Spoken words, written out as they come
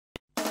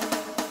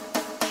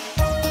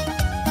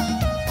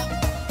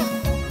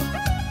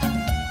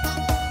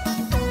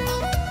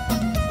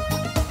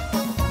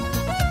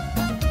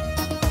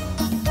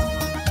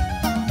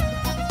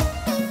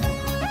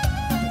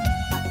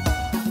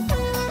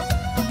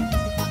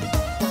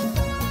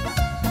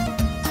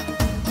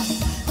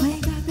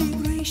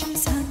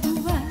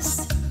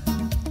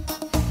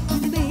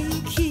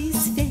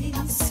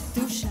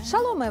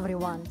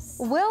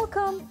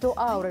welcome to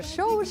our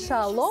show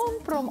Shalom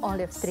from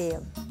Olive Tree.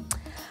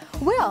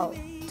 Well,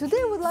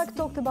 today we'd like to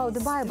talk about the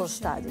Bible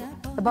study,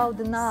 about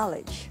the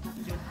knowledge.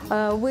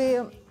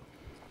 We're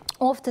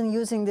often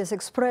using this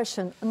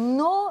expression,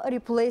 no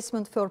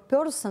replacement for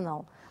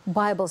personal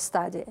Bible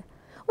study.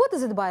 What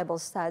is it, Bible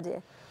study?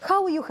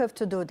 How you have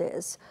to do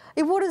this?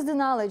 What is the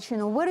knowledge?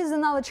 Where does the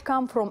knowledge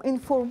come from?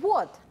 And for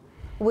what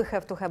we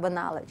have to have a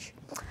knowledge?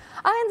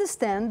 I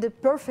understand the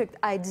perfect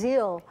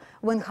ideal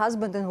when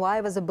husband and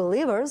wife as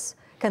believers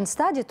can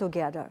study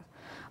together.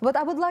 But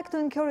I would like to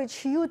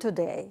encourage you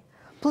today,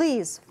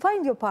 please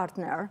find your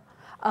partner,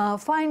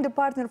 find a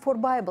partner for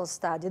Bible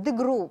study, the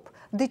group,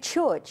 the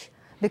church,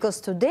 because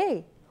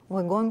today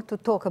we're going to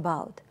talk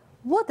about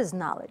what is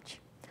knowledge.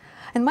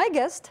 And my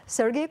guest,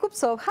 Sergey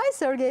Kuptsov. Hi,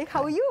 Sergey.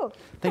 How are you?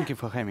 Thank you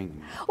for having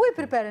me. We're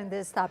preparing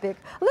this topic.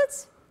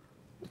 Let's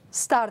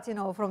start,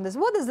 from this.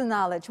 What is the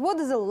knowledge? What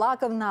is the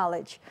lack of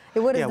knowledge?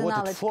 What is the what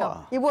knowledge it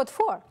for? What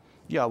for?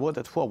 Yeah, what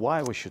it for?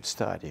 Why we should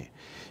study?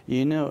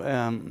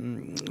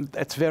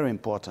 It's very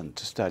important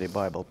to study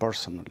Bible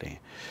personally,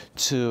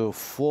 to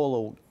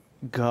follow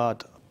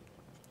God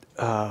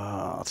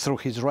through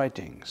His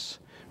writings,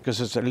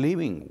 because it's a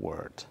living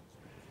word.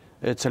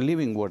 It's a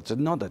living word. It's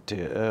not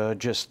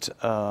just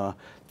a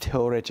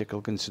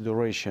theoretical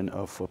consideration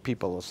of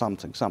people or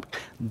something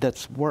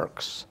that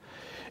works.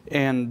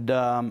 And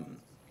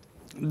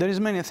there is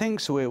many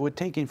things we're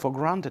taking for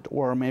granted,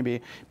 or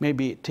maybe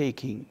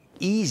taking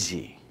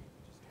easy,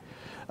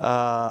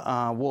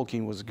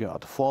 walking with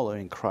God,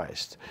 following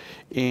Christ.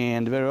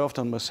 And very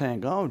often we're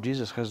saying, oh,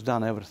 Jesus has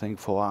done everything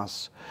for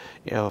us,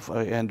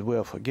 and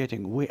we're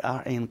forgetting we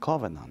are in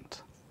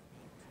covenant.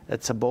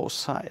 It's a both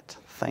side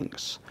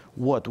things,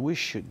 what we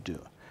should do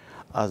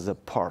as a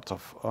part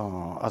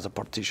of, as a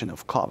partition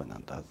of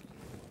covenant.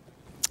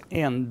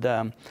 And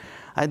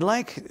I'd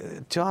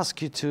like to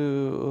ask you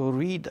to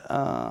read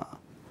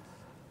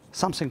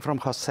something from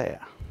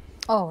Hosea.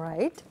 All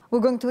right. We're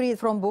going to read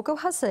from book of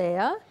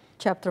Hosea,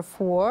 chapter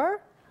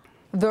 4,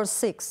 verse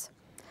 6.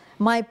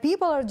 My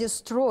people are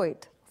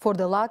destroyed for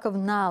the lack of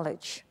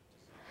knowledge.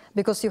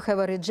 Because you have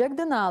rejected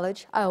the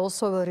knowledge, I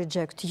also will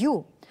reject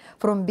you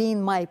from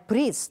being my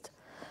priest.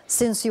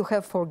 Since you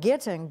have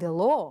forgotten the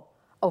law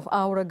of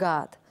our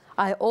God,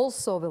 I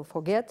also will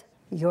forget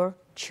your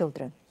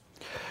children.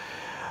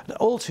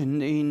 Also,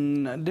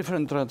 in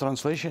different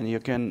translation,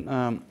 you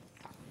can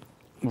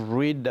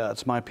read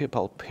that my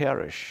people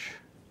perish,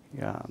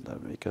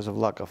 because of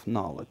lack of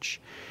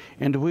knowledge.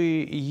 And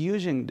we're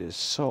using this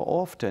so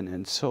often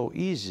and so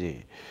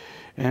easy,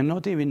 and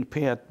not even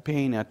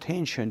paying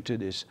attention to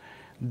this.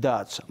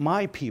 That's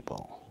my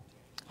people.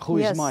 Who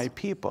is my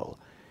people?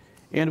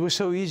 And we're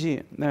so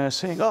easy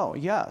saying, oh,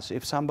 yes,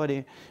 if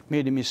somebody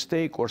made a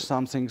mistake or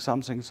something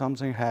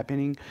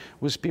happening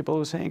with people,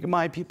 who are saying,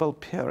 my people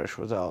perish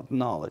without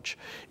knowledge.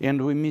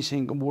 And we're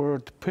missing the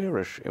word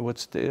perish.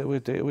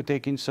 We're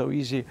taking so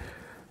easy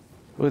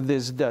with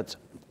this that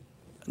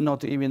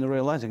not even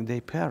realizing they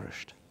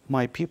perished.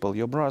 My people,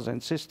 your brothers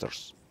and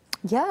sisters.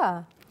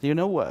 Yeah. You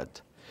know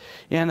what?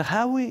 And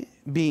how we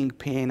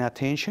paying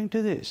attention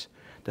to this?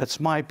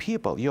 That's my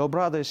people, your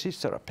brother and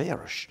sister are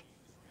perished.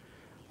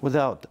 With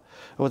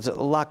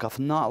lack of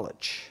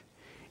knowledge.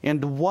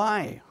 And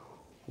why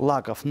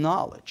lack of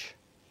knowledge?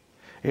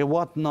 And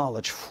what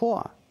knowledge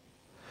for?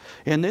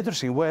 And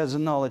interesting, where does the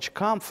knowledge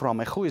come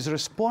from? And who is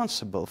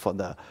responsible for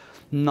the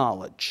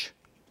knowledge?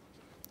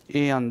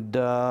 And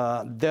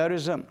that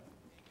is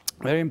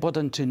very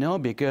important to know,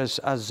 because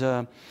as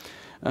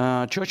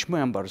church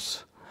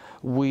members,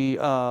 we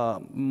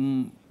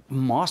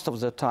most of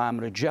the time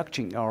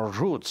rejecting our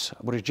roots,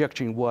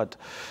 rejecting what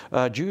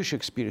Jewish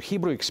experience,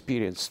 Hebrew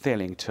experience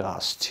telling to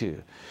us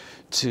to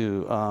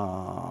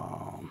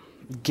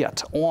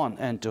get on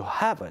and to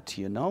have it,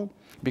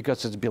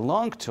 because it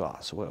belonged to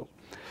us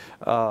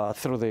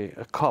through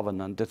the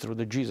covenant, through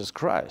the Jesus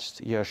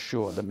Christ,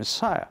 Yeshua, the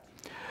Messiah.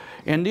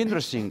 And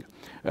interesting,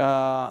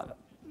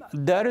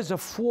 there is a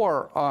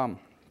 4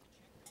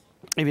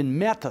 even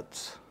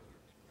methods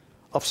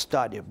of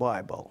study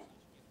Bible.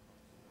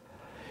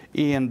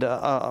 And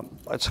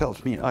it's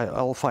helped me.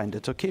 I'll find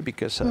it, okay?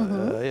 Because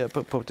I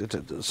put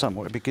it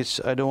somewhere,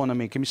 because I don't want to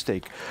make a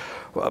mistake.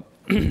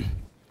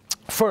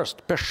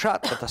 First,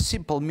 peshat, that's a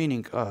simple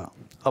meaning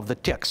of the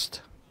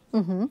text.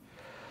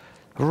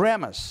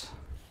 Remes,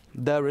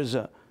 there is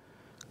a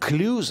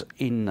clues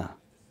in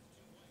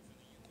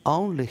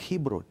only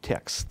Hebrew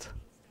text.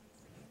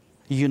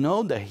 You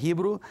know the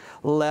Hebrew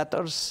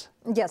letters?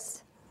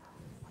 Yes.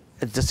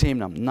 It's the same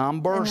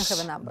numbers,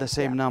 the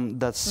same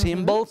that's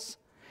symbols.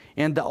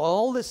 And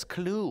all this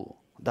clue,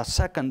 the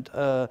second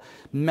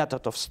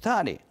method of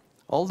study,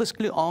 all this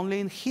clue only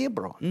in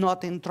Hebrew,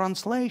 not in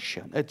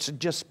translation. It's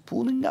just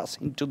pulling us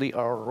into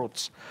our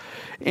roots.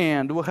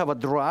 And we have a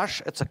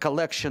drash. It's a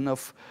collection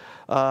of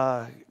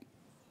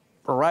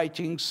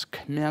writings,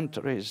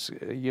 commentaries,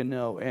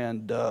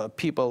 and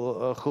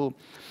people who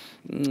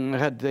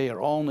had their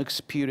own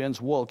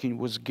experience walking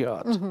with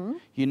God,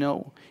 you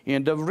know.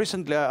 And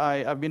recently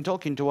I've been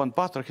talking to one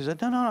pastor. He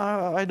said, no,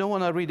 I don't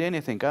want to read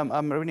anything.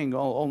 I'm reading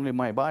only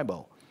my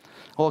Bible.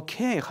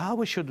 Okay, how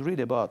we should read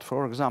about,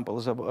 for example,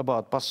 is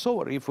about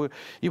Passover, if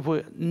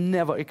we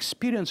never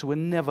experience, we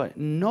never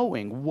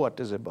knowing what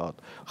is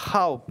about,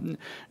 how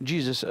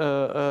Jesus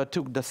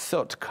took the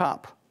third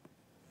cup.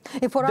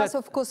 And for us,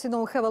 of course, you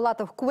know, we have a lot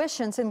of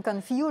questions and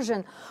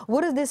confusion.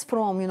 What is this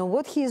from? You know,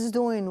 what he is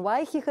doing,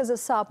 why he has a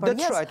supper. That's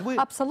yes, right.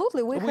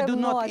 Absolutely, we have do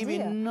no not idea.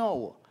 even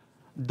know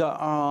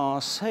the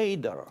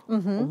Seder,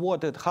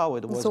 how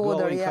it was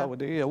order, going, yeah. how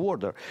the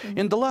order.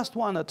 And the last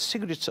one, the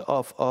secrets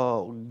of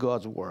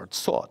God's word,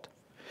 thought.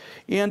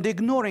 And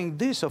ignoring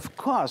this, of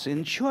course,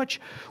 in church,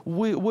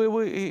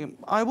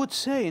 I would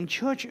say in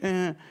church,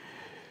 we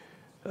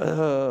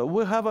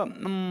have a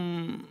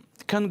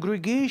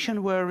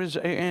congregation where is,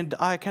 and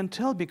I can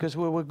tell because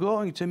we were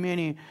going to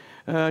many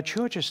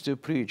churches to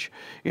preach,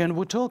 and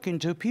we're talking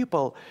to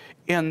people,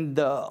 and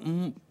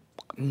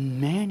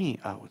many,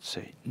 I would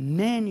say,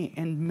 many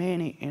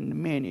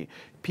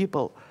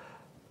people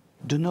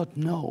do not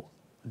know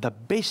the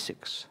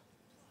basics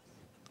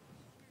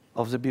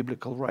of the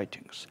biblical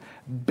writings.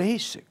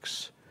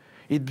 Basics.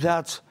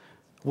 That's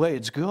where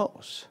it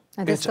goes.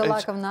 And it's a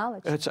lack of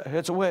knowledge.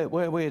 It's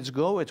where it's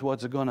go. It's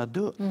what it's gonna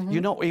do. You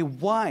know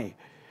why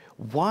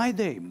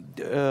they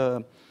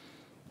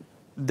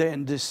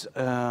then this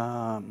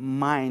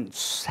mindset,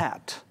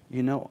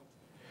 you know.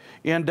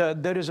 And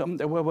there is,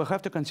 we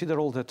have to consider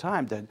all the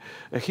time that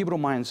Hebrew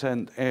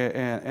mindset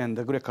and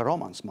the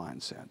Greco-Romans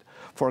mindset.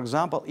 For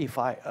example, if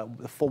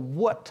for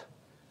what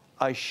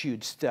I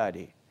should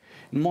study,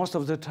 most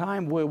of the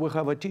time we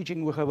have a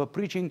teaching, we have a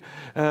preaching,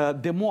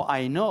 the more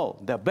I know,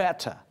 the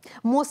better.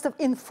 Most of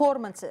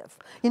informative,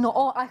 you know,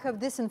 oh, I have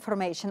this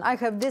information, I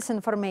have this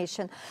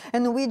information,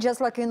 and we just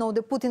like, you know,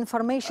 they put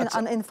information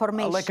on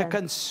information. Like a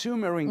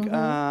consumering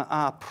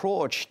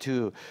approach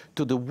to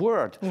the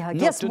word. Yeah,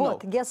 guess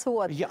what? Guess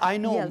what? Yeah, I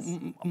know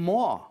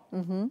more.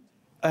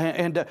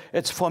 And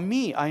it's for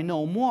me, I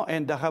know more,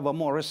 and I have a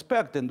more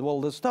respect and all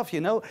this stuff,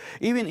 you know.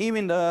 Even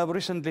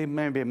recently,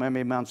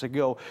 maybe months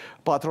ago,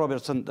 Pat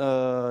Robertson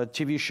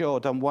TV show,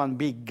 one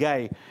big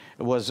guy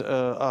was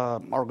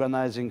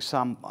organizing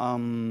some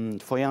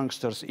for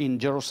youngsters in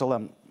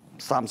Jerusalem,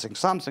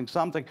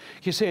 something.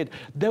 He said,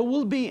 there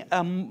will be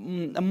a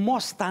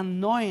most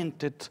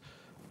anointed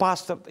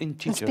pastor and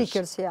teachers.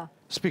 Speakers, yeah.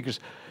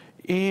 Speakers.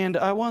 And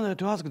I wanted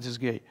to ask this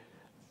guy,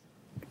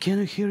 can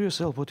you hear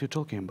yourself what you're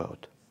talking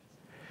about?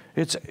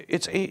 It's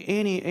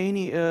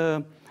any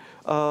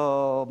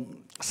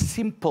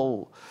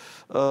simple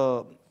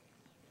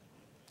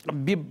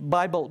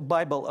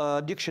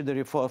Bible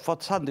dictionary for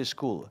Sunday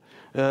school.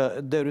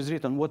 There is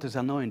written what is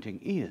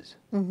anointing is.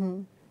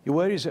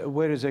 Where is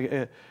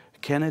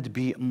can it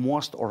be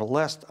most or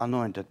less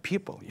anointed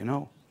people? You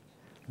know,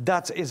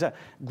 that is a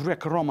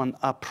Greco-Roman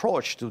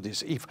approach to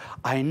this. If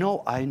I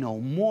know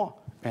more,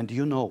 and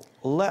you know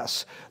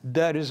less,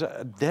 there is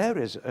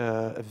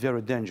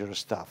very dangerous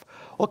stuff.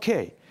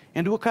 Okay.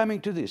 And we're coming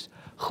to this.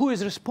 Who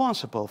is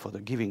responsible for the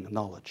giving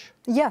knowledge?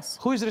 Yes.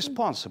 Who is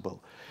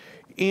responsible?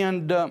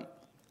 And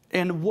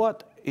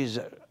what is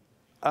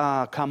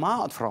come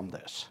out from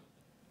this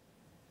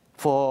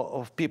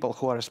for people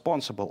who are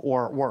responsible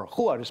or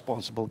who are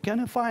responsible? Can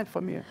you find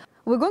for me?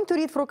 We're going to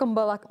read from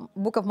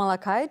book of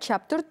Malachi,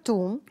 chapter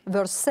 2,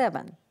 verse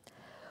 7.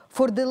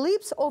 For the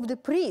lips of the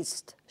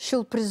priest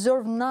shall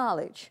preserve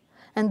knowledge,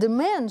 and the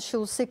man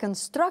shall seek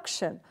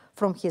instruction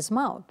from his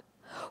mouth.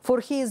 For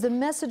he is the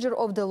messenger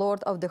of the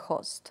Lord of the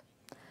host.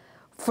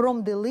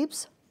 From the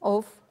lips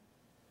of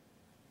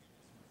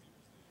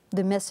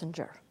the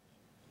messenger.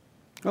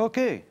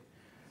 Okay.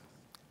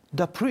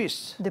 The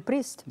priests,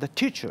 the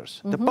teachers,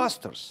 the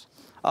pastors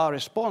are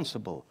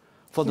responsible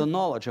for the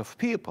knowledge of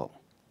people,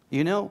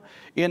 you know,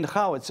 and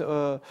how it's,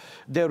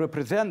 they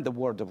represent the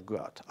word of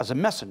God as a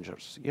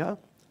messengers, yeah?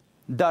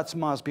 That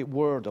must be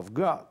word of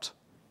God.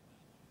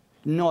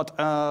 Not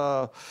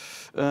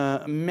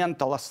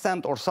mental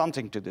assent or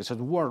something to this.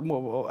 It's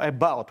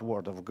about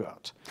word of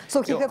God.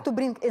 So he have to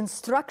bring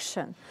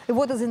instruction.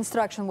 What is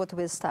instruction? What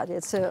we study?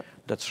 It's a.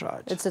 That's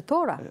right. It's a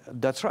Torah.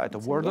 That's right. The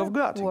word of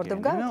God. Word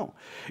of God. You know.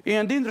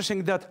 And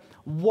interesting that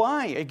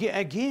why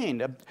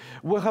again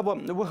we have a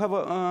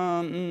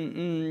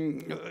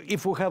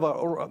if we have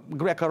a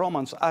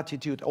Greco-Romans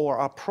attitude or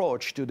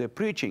approach to the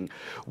preaching,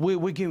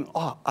 we give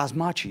as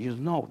much as you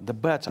know the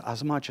better.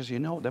 As much as you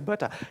know the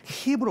better.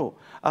 Hebrew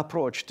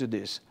approach to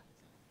this.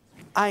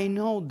 I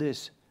know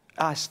this.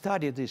 I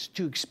study this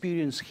to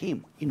experience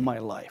Him in my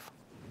life,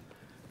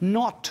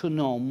 not to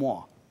know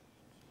more.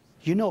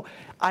 You know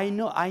I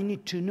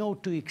need to know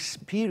to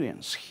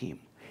experience Him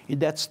in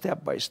that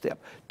step by step,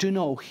 to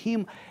know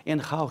Him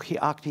and how He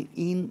acting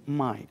in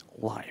my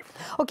life.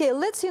 Okay,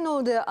 let's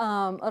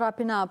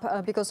wrapping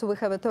up because we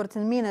have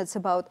 13 minutes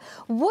about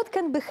what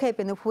can be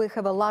happen if we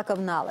have a lack of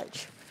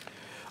knowledge.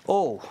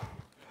 Oh,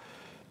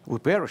 we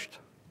perished.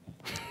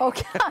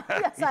 Okay,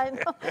 yes, I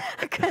know.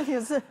 Can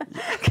you say?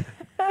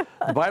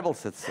 The Bible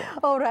said so.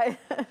 All right.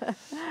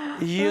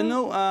 You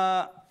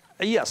know,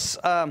 yes.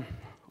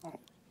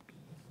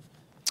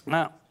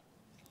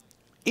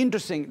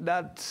 Interesting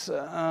that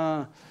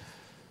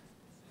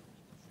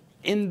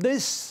in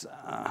this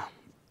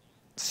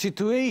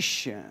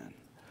situation,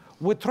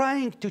 we're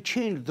trying to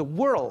change the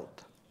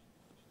world,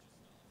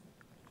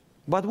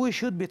 but we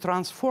should be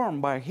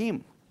transformed by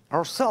Him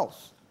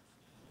ourselves.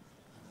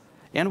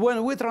 And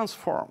when we're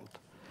transformed,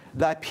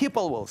 the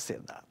people will see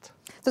that.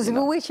 So if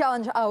we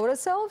challenge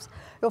ourselves,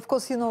 of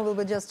course, we'll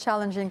be just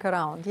challenging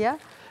around, yeah?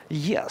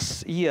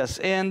 Yes, yes.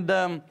 And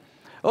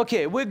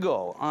okay, we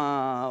go.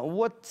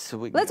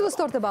 Let's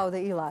start about the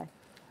Eli.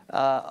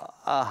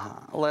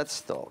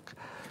 Let's talk.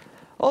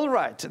 All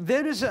right,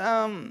 there is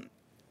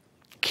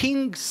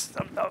kings.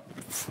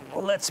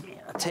 Let me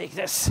take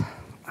this.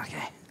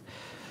 Okay.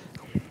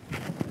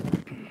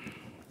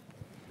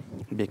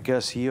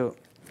 Because you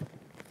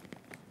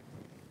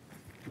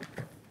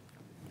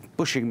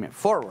pushing me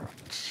forward.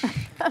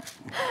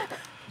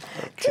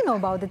 Do you know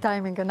about the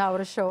timing on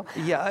our show?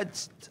 Yeah,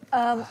 it's...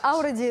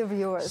 Our dear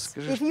viewers,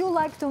 if you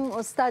like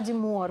to study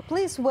more,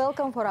 please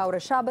welcome for our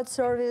Shabbat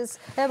service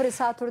every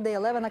Saturday,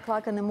 11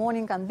 o'clock in the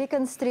morning on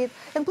Beacon Street.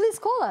 And please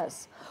call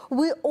us.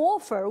 We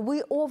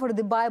offer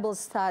the Bible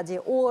study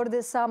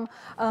or some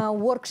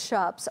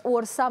workshops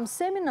or some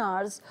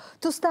seminars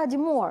to study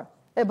more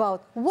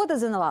about what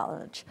is the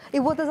knowledge,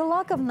 what is a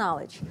lack of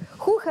knowledge,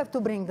 who have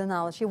to bring the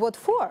knowledge, what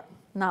for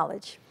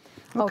knowledge.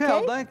 Okay,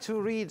 I'd like to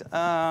read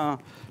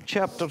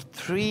chapter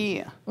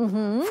 3,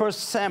 1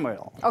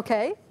 Samuel.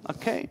 Okay.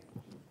 Okay.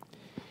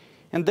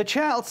 And the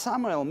child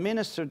Samuel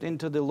ministered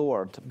into the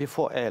Lord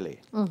before Eli.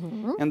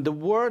 And the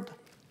word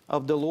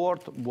of the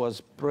Lord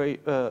was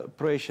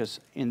precious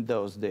in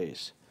those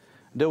days.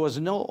 There was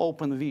no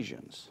open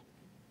visions.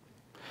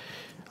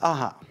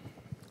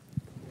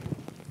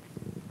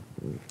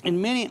 In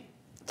many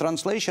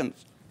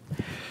translations,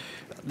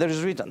 there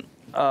is written,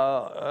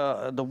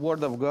 the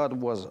word of God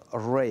was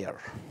rare.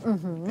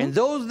 In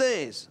those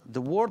days,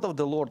 the word of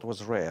the Lord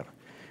was rare,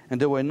 and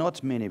there were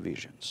not many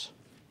visions.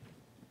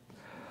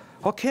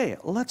 Okay,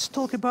 let's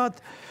talk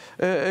about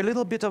a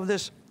little bit of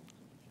this.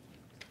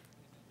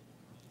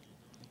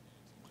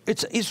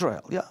 It's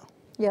Israel, yeah.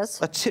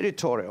 Yes. A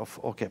territory of,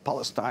 okay,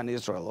 Palestine,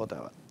 Israel,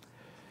 whatever.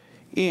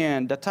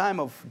 In the time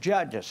of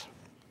Judges,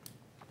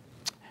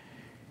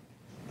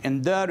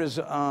 and there is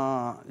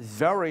a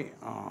very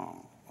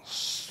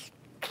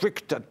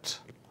restricted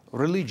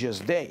religious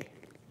day,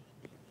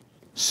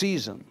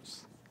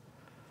 seasons,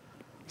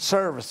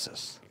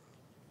 services,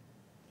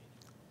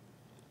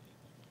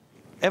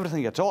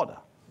 everything at order.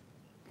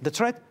 That's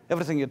right,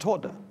 everything at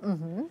order.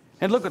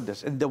 And look at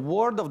this, and the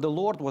word of the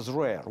Lord was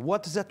rare.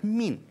 What does that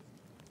mean?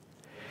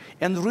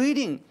 And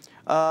reading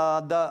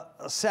the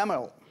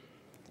Samuel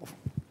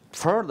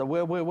further,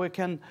 where we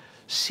can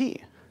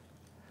see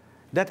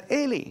that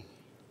Eli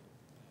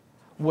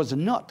was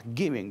not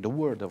giving the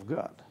word of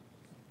God.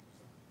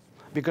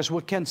 Because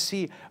we can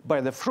see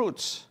by the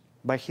fruits,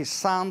 by his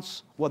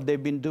sons, what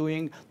they've been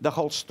doing, the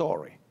whole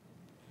story.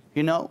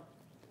 You know?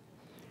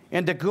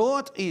 And the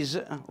God is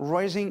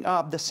raising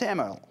up the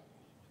Samuel.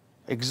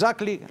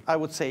 Exactly, I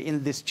would say,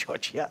 in this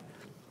church, yeah.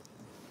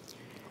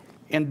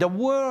 And the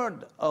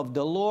word of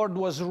the Lord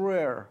was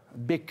rare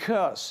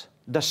because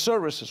the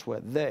services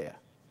were there.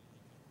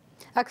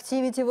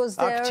 Activity was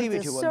there,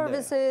 Activity the was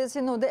services,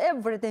 there. the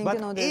everything,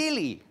 But this.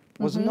 Eli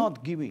was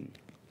not giving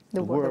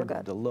the word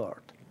of the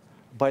Lord.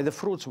 By the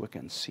fruits we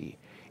can see.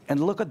 And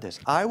look at this.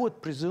 I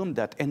would presume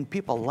that, and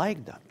people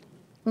like that.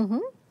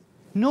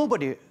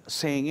 Nobody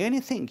saying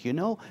anything,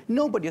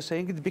 Nobody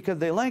saying it because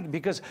they like it,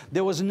 because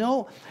there was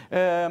no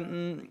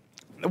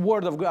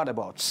word of God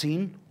about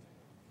sin,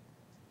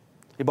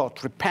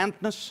 about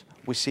repentance,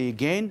 we see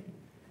again.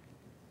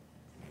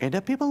 And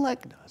the people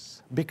like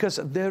this, because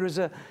there is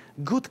a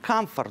good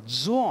comfort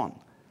zone.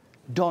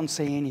 Don't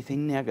say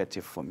anything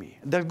negative for me.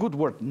 The good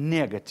word,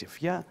 negative,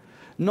 yeah?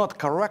 Not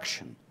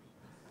correction.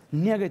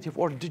 Negative,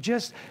 or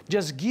just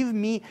give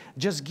me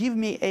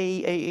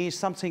a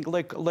something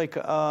like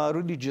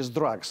religious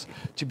drugs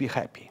to be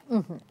happy.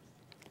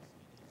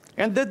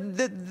 And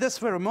this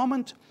very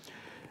moment,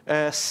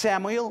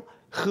 Samuel,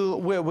 who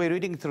we're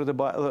reading through the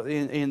Bible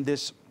in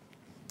this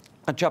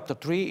chapter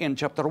 3, in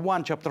chapter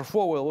 1, chapter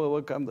 4, we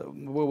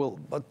will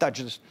touch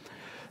this.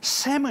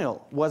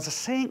 Samuel was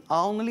saying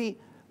only,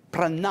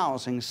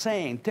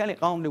 telling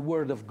only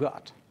word of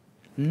God.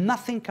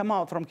 Nothing come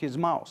out from his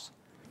mouth.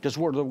 Just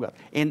word of God.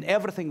 And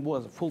everything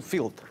was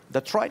fulfilled.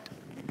 That's right.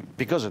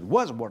 Because it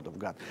was word of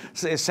God.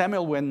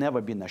 Samuel will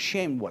never been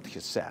ashamed what he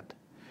said.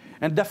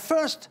 And the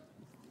first,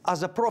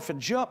 as a prophet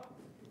job,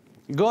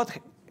 God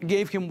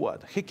gave him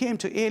what? He came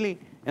to Eli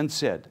and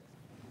said,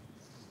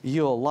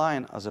 your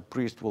line as a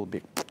priest will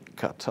be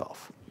cut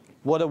off.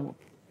 What a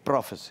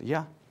prophecy,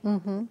 yeah?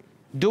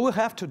 Do we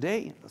have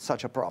today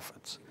such a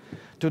prophets?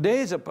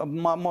 Today,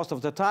 most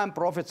of the time,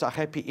 prophets are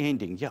happy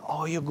ending. Yeah,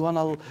 oh, you're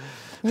gonna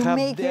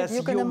have this.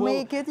 You're gonna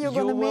make it. You're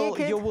gonna make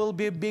it. You will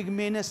be a big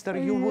minister.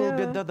 You will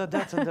be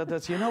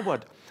that. You know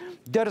what?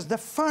 There is the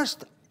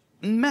first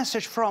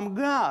message from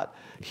God.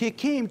 He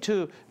came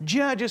to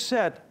Judges,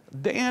 said,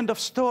 the end of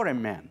story,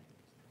 man.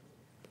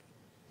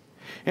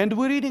 And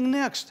we're reading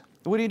next.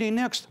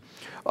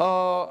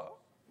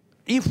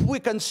 If we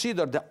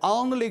consider the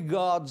only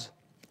God's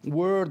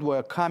word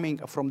were coming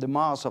from the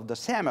mouth of the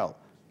Samuel,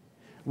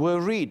 we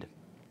read,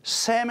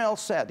 Samuel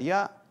said,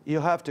 yeah, you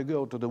have to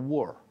go to the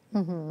war.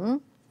 Mm-hmm.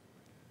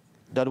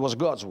 That was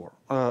God's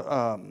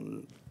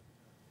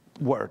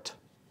word.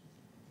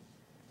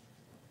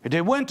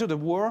 They went to the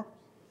war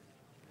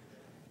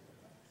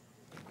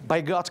by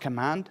God's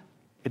command.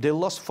 They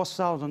lost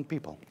 4,000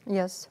 people.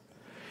 Yes.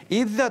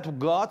 Is that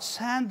God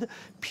sent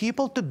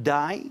people to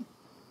die?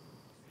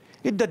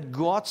 Is that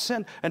God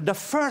sent? And the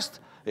first,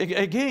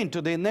 again,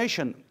 to the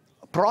nation,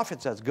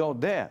 prophet says, go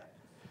there.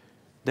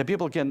 The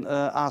people can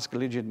ask a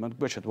legitimate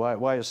question,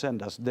 why you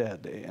send us there?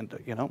 And,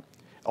 you know,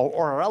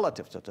 or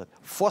relatives.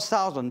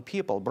 4,000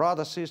 people,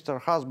 brothers,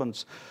 sisters,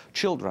 husbands,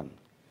 children,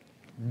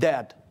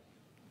 dead.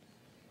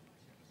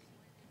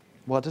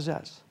 What is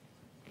that?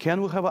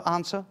 Can we have an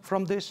answer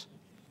from this?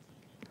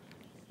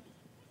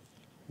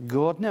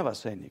 God never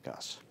sending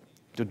us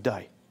to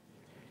die.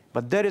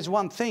 But there is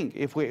one thing,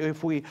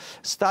 if we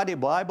study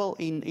Bible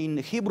in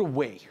Hebrew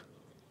way,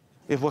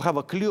 if we have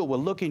a clue, we're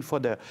looking for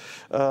the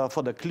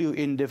clue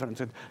in different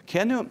things.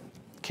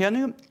 Can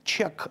you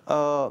check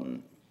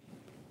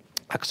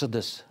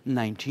Exodus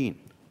 19?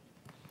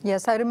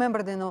 Yes, I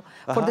remember, you know,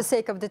 for the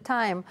sake of the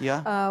time,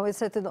 we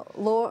said,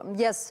 Lord,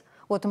 yes,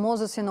 what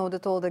Moses, you know, they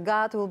told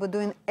God will be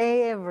doing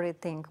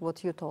everything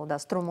what you told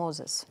us through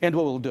Moses. And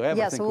we will do everything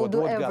yes, we'll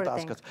do what everything. God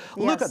asked us.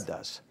 Yes. Look at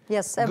this.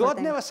 Yes, everything.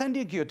 God never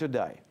sending you to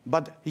die,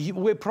 but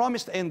we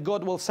promised, and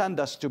God will send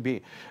us to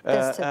be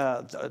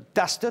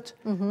tested,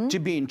 to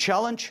be in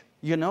challenge,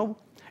 you know.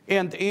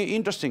 And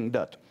interesting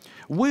that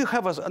we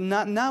have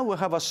now we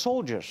have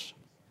soldiers.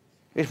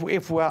 If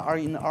we are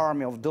in the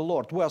army of the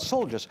Lord, we are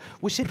soldiers.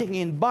 We're sitting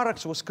in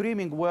barracks, we're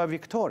screaming, we are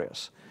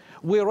victorious.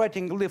 We're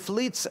writing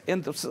leaflets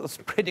and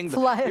spreading the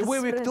flyers.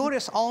 We're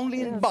victorious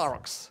only in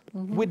barracks.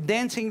 We're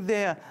dancing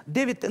there.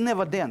 David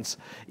never danced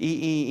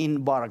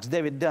in barracks.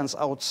 David danced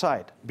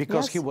outside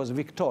because he was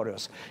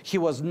victorious. He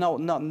was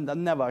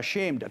never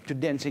ashamed to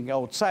dancing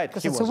outside.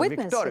 He was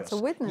victorious. It's a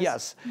witness.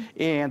 Yes.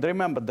 And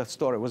remember the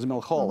story with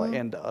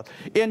Milchola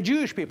and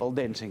Jewish people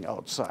dancing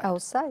outside.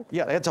 Outside.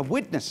 Yeah, it's a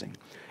witnessing.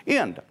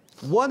 And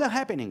what is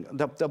happening?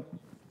 The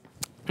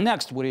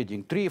next we're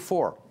reading,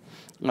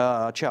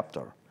 3-4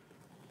 chapter.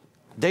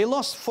 They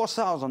lost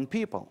 4,000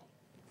 people.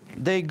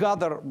 They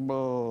gather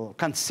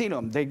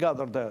concilium, they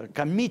gather the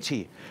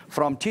committee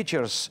from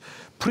teachers,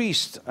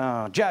 priests,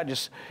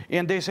 judges,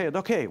 and they said,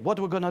 okay, what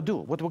are we going to do?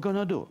 What are we going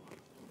to do?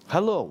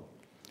 Hello,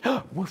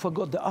 we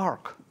forgot the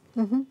ark.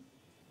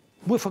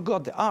 We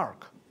forgot the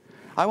ark.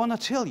 I want to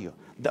tell you,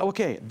 that,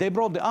 okay, they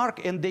brought the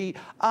ark and they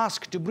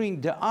asked to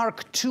bring the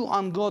ark to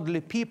ungodly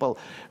people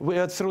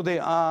through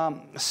the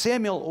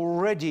Samuel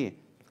already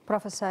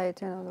prophesied,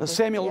 you know,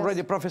 Samuel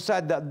already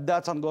prophesied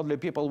that ungodly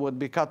people would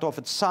be cut off.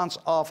 It's sons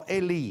of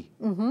Eli.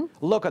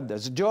 Look at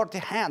this, dirty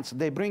hands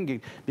they bring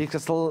it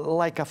because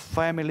like a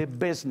family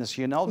business,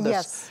 you know. This,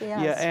 yes,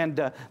 yes. Yeah,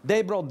 and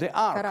they brought the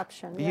ark.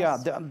 Corruption.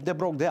 Yes. Yeah, they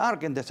broke the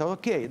ark and they said,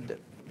 okay.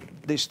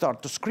 They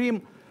start to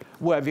scream.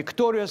 We're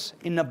victorious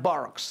in the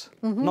barracks,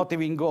 not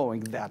even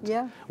going that.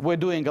 Yeah. We're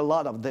doing a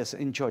lot of this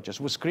in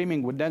churches. We're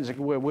screaming, we're dancing,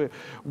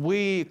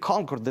 we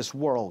conquered this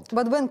world.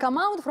 But when come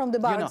out from the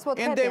barracks, what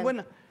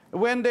happened?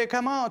 When they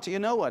come out, you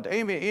know what?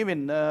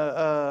 Even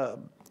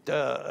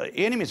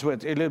enemies were a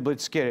little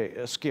bit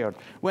scared.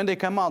 When they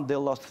come out, they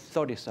lost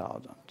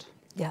 30,000.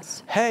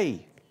 Yes.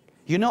 Hey,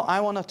 you know, I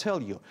want to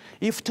tell you,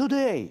 if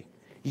today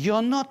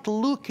you're not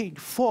looking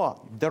for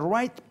the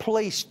right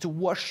place to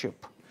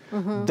worship,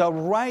 the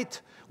right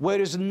where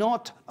is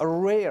not a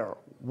rare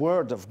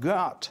word of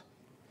God,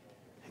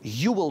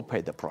 you will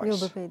pay the price. You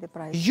will pay the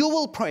price. You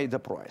will pay the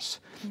price.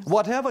 Yes.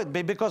 Whatever it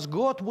be, because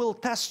God will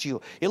test you.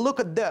 And look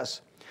at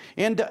this.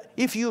 And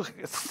if you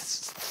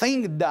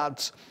think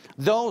that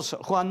those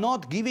who are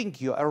not giving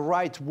you a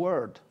right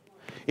word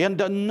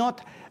and are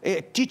not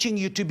teaching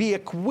you to be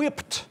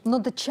equipped,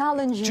 not to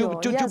challenge you,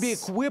 to be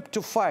equipped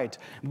to fight,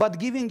 but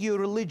giving you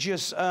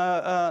religious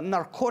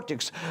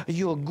narcotics,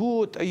 you're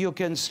good, you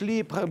can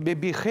sleep,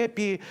 be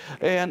happy,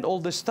 and all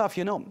this stuff,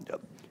 you know,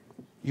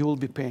 you will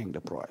be paying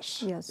the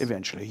price. Yes.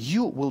 Eventually.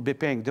 You will be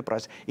paying the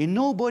price. And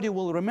nobody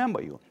will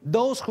remember you.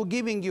 Those who are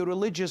giving you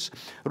religious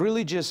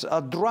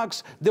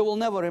drugs, they will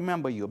never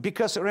remember you.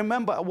 Because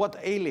remember what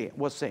Eli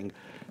was saying.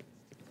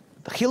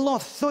 He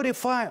lost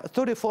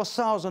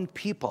 34,000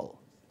 people.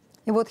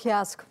 And what he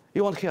asked? He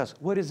asked,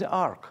 where is the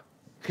ark?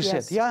 He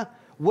Yes. said, yeah,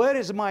 where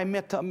is my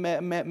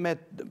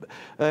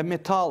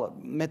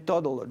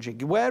methodology?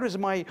 Where is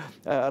my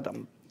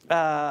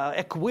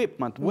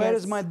equipment? Where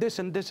is my this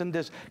and this and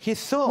this? He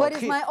thought. Where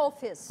is my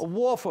office?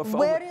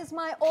 Where is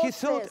my office? He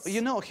thought, you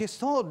know, he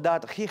thought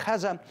that he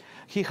has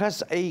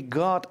a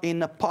God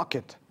in a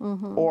pocket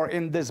or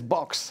in this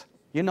box,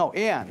 you know,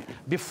 and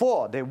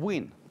before they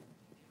win.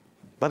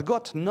 But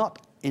God's not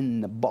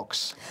in the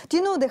box. Do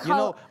you know You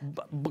know,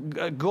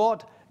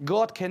 God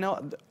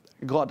cannot.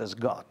 God is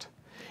God.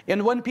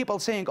 And when people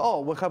saying,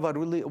 "Oh, we have a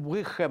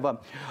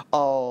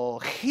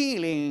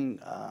healing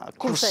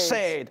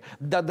crusade,"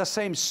 that the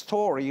same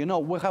story. You know,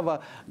 we have a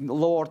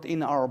Lord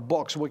in our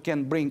box. We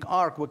can bring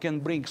ark, we can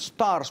bring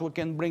stars, we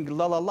can bring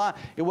la la la,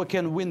 and we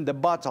can win the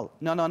battle.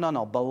 No, no, no,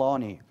 no,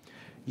 baloney.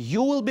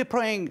 You will be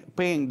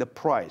paying the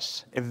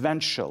price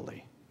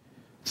eventually.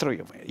 Three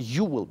of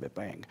you will be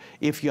paying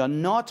if you are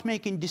not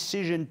making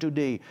decision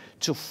today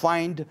to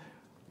find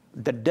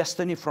the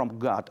destiny from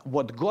God,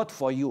 what God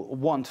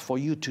wants for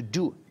you to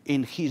do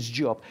in His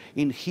job,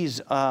 in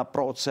His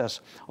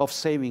process of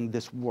saving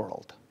this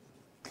world.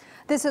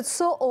 This is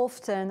so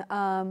often,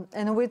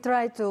 and we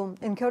try to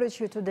encourage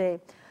you today.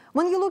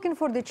 When you're looking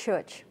for the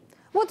church,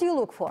 what do you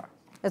look for?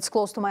 It's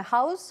close to my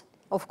house.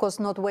 Of course,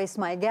 not waste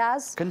my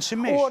gas.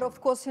 Consummation. Or,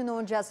 of course, you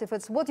know, just if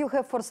it's what you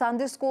have for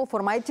Sunday school,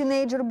 for my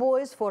teenager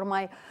boys, for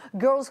my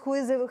girls who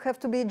have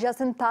to be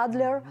just in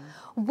toddler.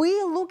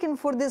 We're looking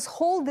for this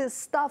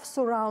stuff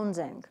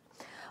surrounding.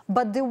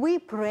 But do we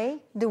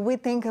pray? Do we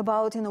think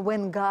about, you know,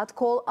 when God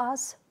called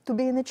us to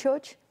be in the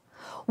church?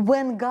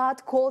 When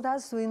God called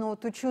us, you know,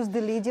 to choose the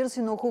leaders,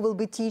 you know, who will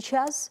be teach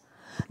us?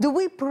 Do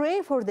we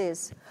pray for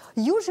this?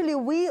 Usually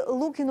we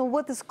look, you know,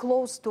 what is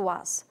close to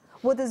us,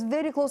 what is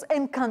very close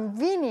and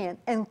convenient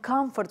and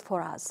comfort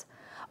for us.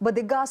 But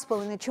the gospel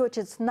in the church,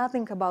 it's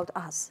nothing about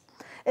us.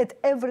 It's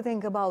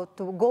everything about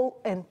to go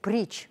and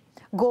preach.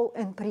 Go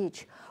and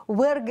preach.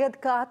 Where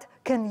God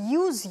can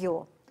use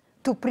you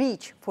to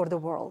preach for the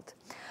world.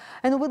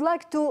 And I would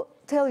like to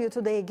tell you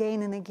today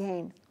again and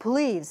again,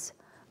 please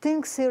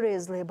think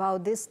seriously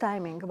about this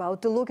timing,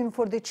 about looking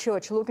for the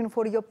church, looking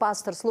for your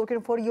pastors,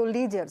 looking for your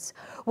leaders,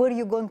 where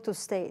you're going to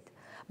stay.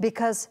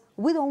 Because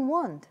we don't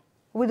want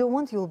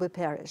you'll be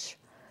perish.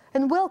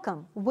 And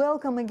welcome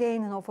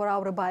again, you know, for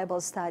our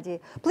Bible study.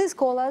 Please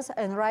call us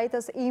and write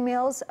us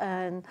emails,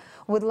 and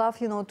we'd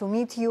love, you know, to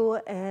meet you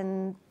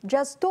and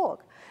just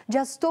talk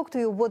to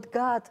you what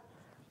God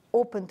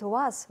opened to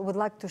us, would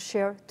like to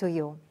share to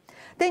you.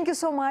 Thank you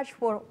so much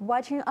for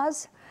watching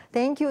us.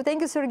 Thank you,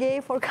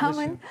 Sergey, for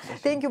coming.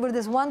 Thank you for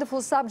this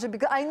wonderful subject,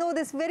 because I know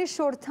this very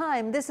short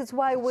time. This is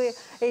why we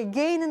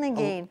again and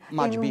again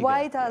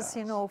invite us,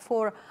 you know,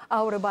 for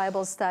our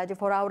Bible study,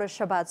 for our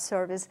Shabbat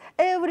service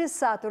every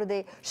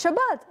Saturday.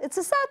 Shabbat, it's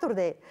a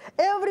Saturday.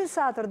 Every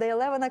Saturday,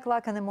 11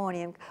 o'clock in the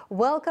morning.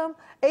 Welcome,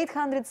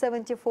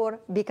 874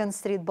 Beacon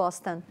Street,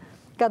 Boston.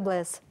 God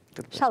bless.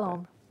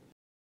 Shalom.